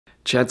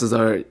Chances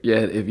are, yeah,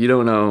 if you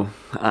don't know,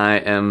 I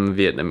am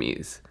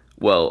Vietnamese.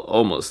 Well,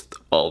 almost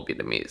all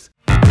Vietnamese.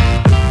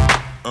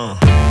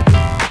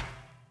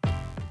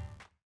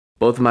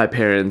 Both of my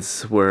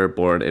parents were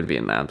born in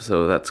Vietnam,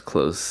 so that's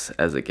close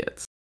as it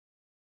gets.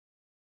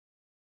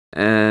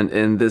 And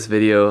in this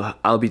video,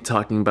 I'll be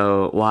talking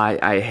about why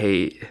I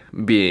hate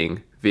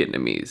being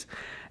Vietnamese.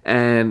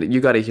 And you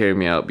gotta hear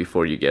me out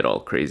before you get all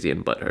crazy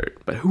and butthurt.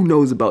 But who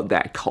knows about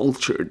that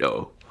culture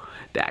though?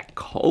 That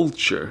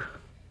culture.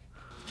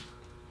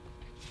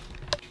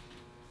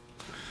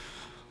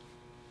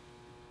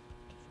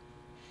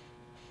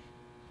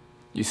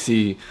 You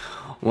see,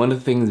 one of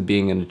the things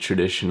being in a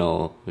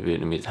traditional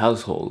Vietnamese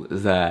household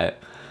is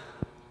that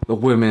the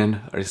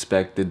women are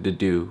expected to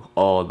do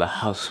all the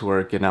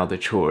housework and all the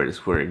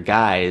chores, where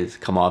guys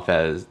come off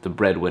as the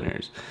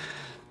breadwinners.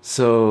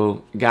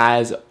 So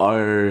guys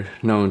are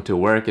known to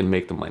work and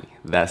make the money.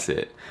 That's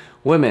it.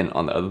 Women,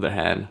 on the other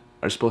hand,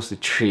 are supposed to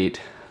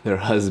treat their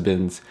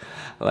husbands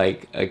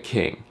like a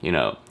king, you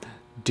know,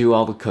 do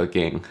all the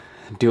cooking,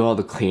 do all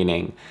the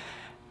cleaning,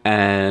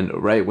 and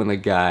right when the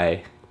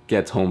guy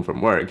gets home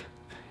from work,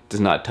 does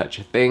not touch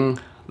a thing.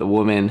 The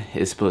woman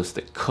is supposed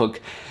to cook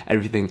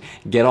everything,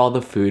 get all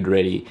the food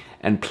ready,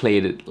 and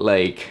plate it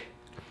like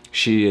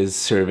she is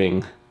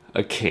serving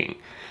a king.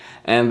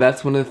 And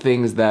that's one of the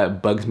things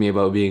that bugs me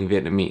about being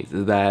Vietnamese,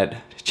 is that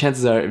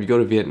chances are if you go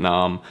to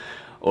Vietnam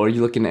or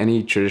you look in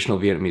any traditional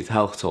Vietnamese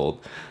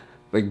household,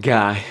 the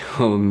guy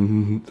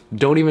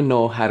don't even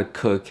know how to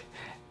cook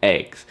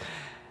eggs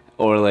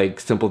or like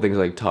simple things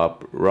like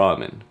top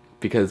ramen,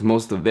 because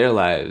most of their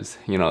lives,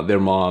 you know, their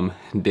mom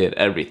did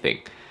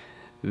everything.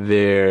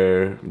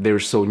 They're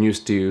so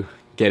used to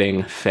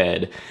getting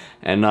fed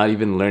and not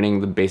even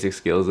learning the basic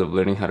skills of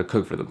learning how to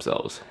cook for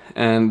themselves.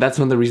 And that's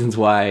one of the reasons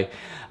why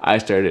I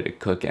started to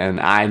cook,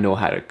 and I know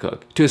how to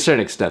cook. To a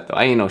certain extent though,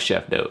 I ain't no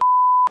chef though.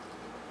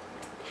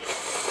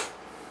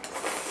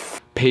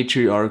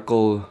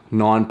 Patriarchal,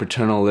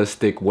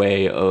 non-paternalistic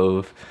way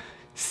of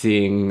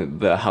seeing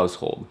the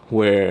household,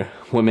 where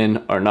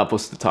women are not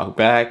supposed to talk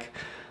back,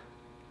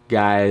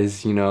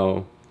 guys, you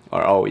know,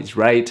 are always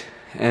right,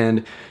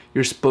 and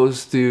you're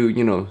supposed to,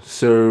 you know,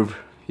 serve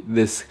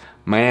this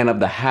man of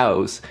the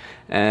house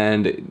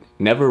and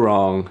never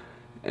wrong,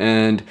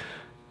 and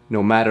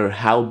no matter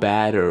how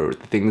bad or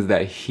the things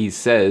that he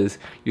says,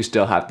 you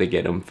still have to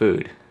get him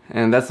food.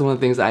 And that's one of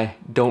the things I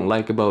don't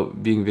like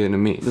about being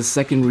Vietnamese. The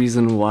second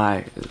reason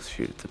why,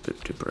 shoot, it's a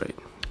bit too bright.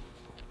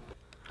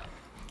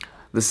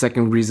 The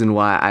second reason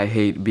why I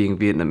hate being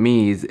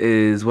Vietnamese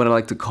is what I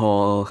like to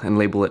call and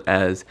label it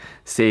as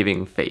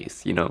saving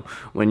face. You know,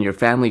 when your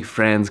family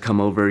friends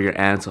come over, your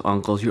aunts or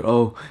uncles, you're,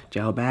 oh,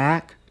 chào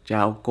bác,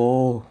 chào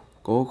cô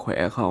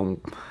khỏe không?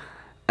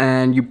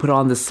 And you put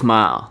on this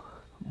smile.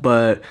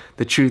 But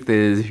the truth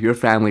is, your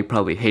family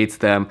probably hates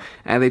them,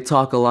 and they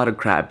talk a lot of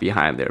crap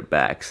behind their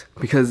backs.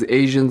 Because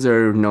Asians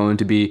are known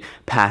to be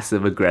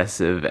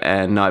passive-aggressive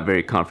and not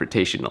very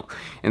confrontational.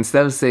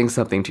 Instead of saying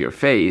something to your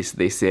face,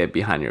 they say it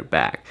behind your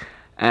back.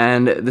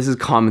 And this is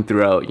common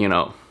throughout, you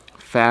know,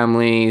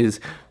 families,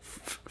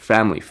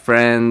 family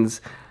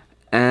friends,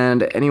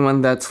 and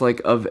anyone that's like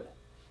of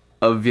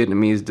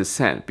Vietnamese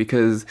descent.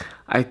 Because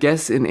I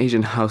guess in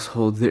Asian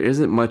households, there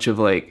isn't much of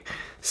like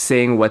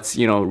saying what's,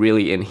 you know,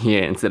 really in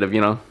here, instead of,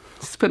 you know,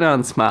 just put on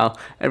a smile,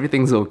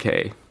 everything's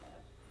okay.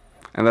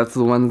 And that's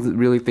the ones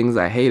really things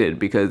I hated,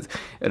 because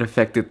it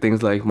affected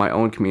things like my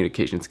own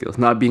communication skills,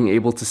 not being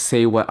able to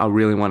say what I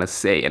really want to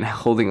say, and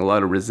holding a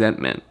lot of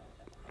resentment.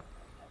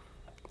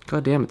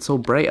 God damn, it's so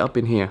bright up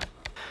in here.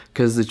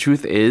 Because the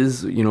truth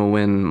is, you know,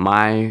 when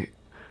my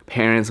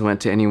parents went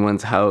to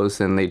anyone's house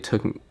and they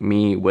took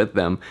me with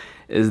them,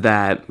 is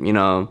that, you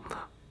know,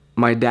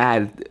 my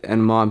dad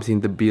and mom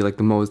seemed to be like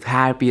the most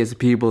happiest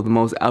people, the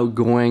most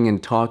outgoing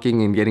and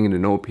talking and getting to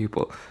know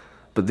people.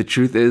 But the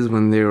truth is,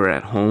 when they were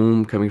at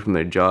home coming from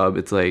their job,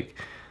 it's like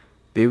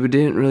they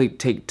didn't really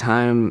take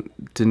time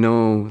to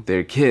know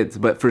their kids.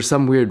 But for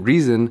some weird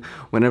reason,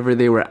 whenever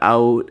they were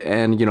out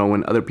and, you know,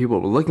 when other people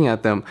were looking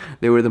at them,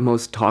 they were the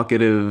most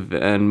talkative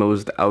and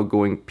most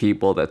outgoing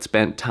people that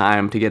spent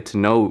time to get to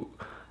know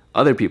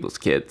other people's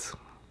kids.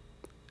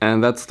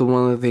 And that's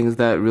one of the things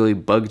that really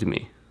bugged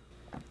me.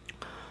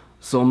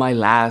 So my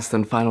last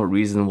and final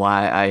reason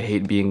why I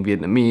hate being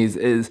Vietnamese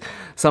is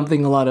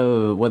something a lot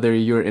of, whether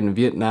you're in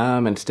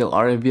Vietnam and still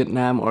are in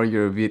Vietnam, or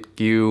you're Viet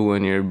Kieu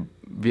and you're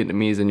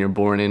Vietnamese and you're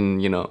born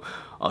in, you know,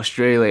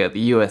 Australia, the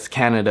US,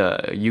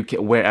 Canada, UK,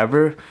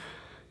 wherever,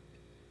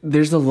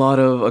 there's a lot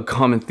of a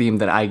common theme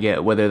that I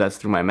get, whether that's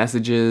through my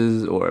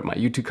messages or my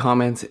YouTube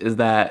comments, is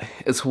that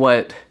it's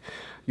what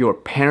your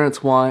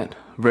parents want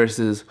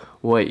versus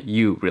what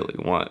you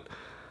really want.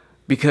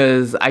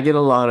 Because I get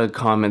a lot of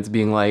comments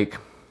being like,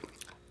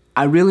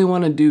 I really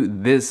want to do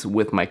this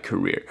with my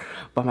career,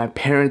 but my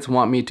parents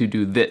want me to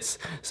do this,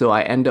 so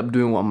I end up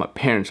doing what my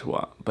parents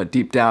want. But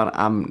deep down,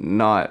 I'm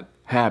not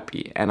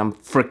happy, and I'm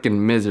freaking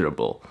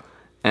miserable.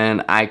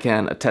 And I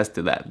can attest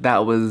to that.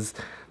 That was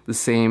the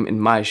same in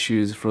my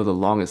shoes for the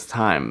longest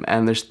time,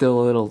 and there's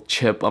still a little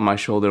chip on my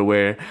shoulder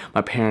where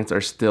my parents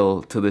are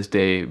still to this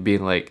day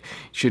being like,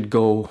 you should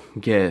go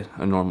get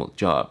a normal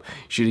job,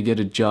 you should get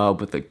a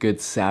job with a good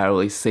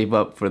salary, save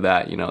up for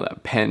that, you know,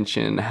 that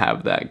pension,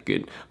 have that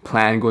good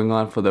plan going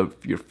on for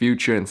your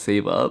future and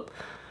save up.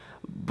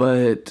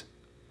 But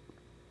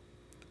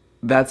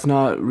that's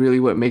not really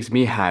what makes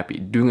me happy.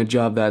 Doing a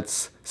job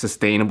that's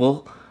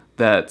sustainable,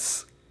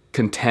 that's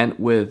content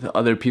with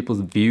other people's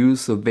views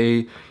so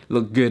they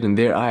look good in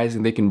their eyes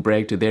and they can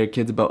brag to their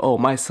kids about, oh,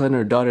 my son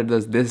or daughter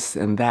does this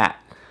and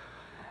that.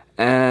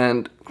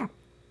 And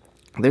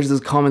there's this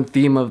common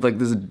theme of like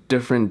this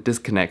different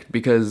disconnect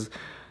because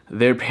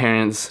their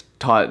parents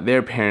taught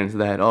their parents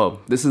that, oh,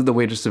 this is the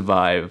way to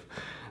survive,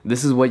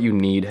 this is what you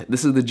need,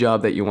 this is the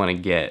job that you want to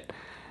get.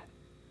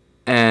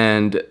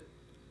 And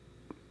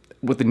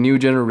with the new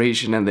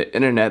generation and the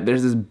internet,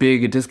 there's this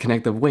big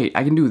disconnect of, wait,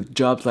 I can do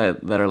jobs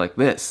that are like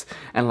this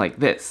and like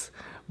this,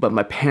 but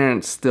my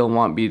parents still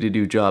want me to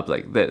do jobs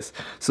like this.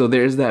 So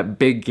there's that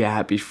big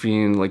gap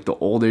between like the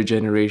older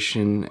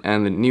generation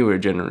and the newer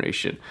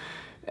generation.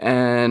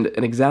 And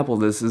an example of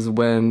this is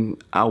when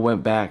I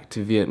went back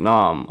to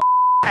Vietnam.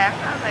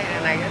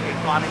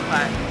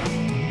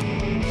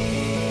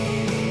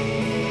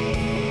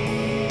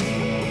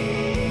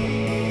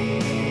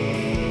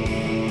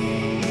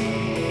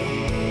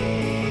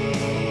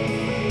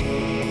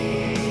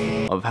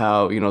 Of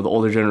how, you know, the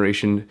older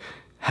generation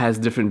has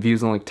different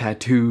views on like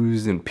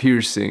tattoos and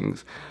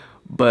piercings,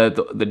 but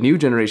the new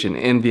generation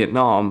in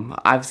Vietnam,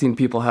 I've seen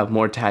people have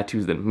more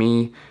tattoos than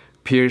me,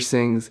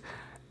 piercings,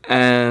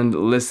 and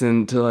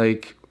listen to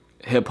like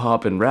hip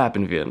hop and rap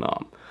in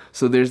Vietnam.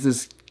 So there's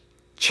this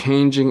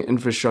changing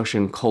infrastructure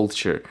and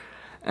culture,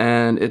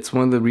 and it's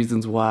one of the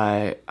reasons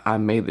why I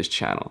made this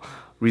channel,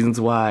 reasons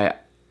why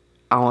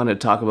I want to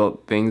talk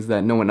about things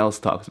that no one else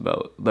talks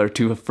about, they're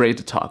too afraid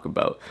to talk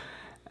about.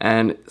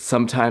 And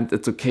sometimes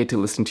it's okay to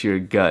listen to your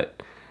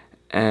gut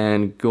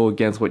and go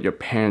against what your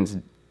parents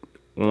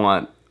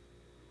want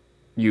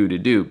you to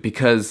do.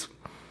 Because,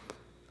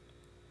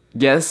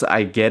 yes,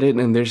 I get it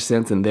in their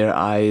sense, in their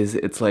eyes.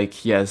 It's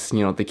like, yes, you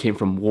know, they came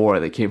from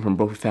war, they came from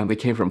broken family,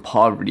 they came from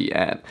poverty,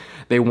 and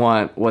they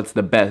want what's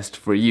the best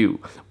for you.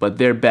 But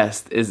their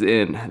best is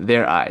in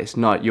their eyes,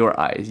 not your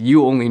eyes.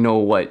 You only know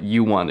what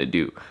you want to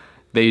do.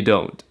 They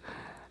don't.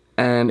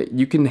 And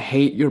you can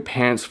hate your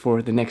parents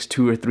for the next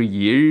 2 or 3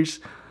 years,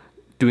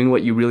 doing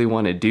what you really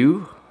want to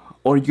do,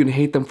 or you can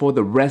hate them for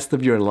the rest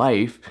of your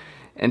life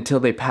until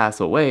they pass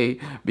away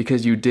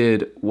because you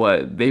did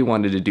what they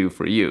wanted to do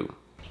for you.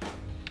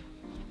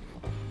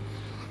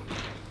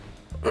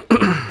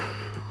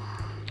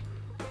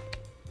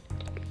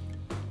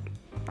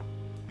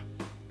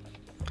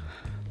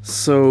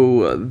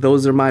 So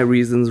those are my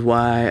reasons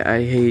why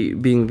I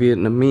hate being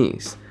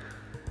Vietnamese.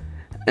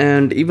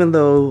 And even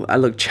though I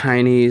look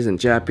Chinese and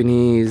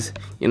Japanese,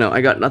 you know,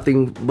 I got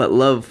nothing but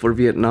love for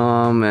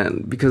Vietnam,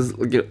 and because,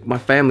 you know, my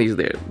family's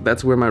there.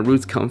 That's where my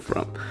roots come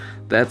from.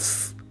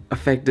 That's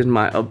affected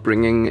my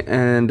upbringing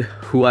and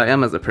who I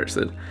am as a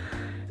person.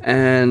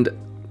 And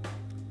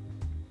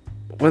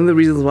one of the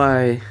reasons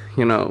why,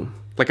 you know,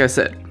 like I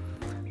said,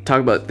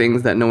 talk about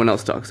things that no one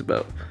else talks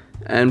about,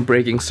 and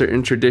breaking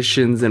certain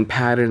traditions and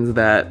patterns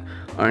that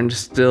are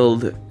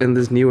instilled in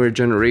this newer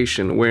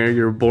generation where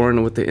you're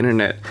born with the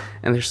internet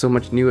and there's so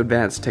much new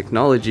advanced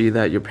technology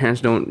that your parents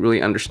don't really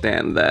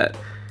understand that,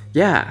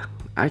 yeah,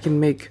 I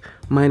can make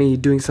money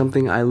doing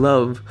something I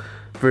love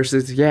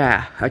versus,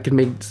 yeah, I can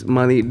make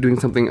money doing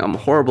something I'm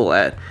horrible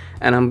at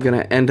and I'm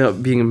gonna end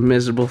up being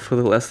miserable for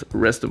the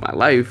rest of my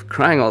life,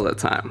 crying all the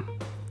time,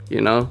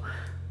 you know?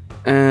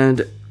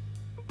 And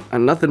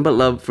nothing but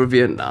love for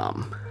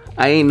Vietnam.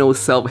 I ain't no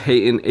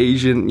self-hating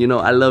Asian, you know,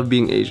 I love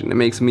being Asian. It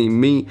makes me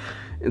me,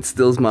 it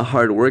instills my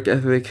hard work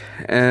ethic,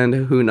 and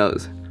who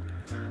knows.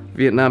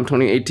 Vietnam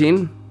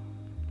 2018,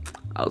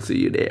 I'll see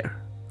you there,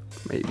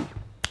 maybe.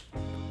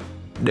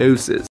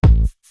 Deuces.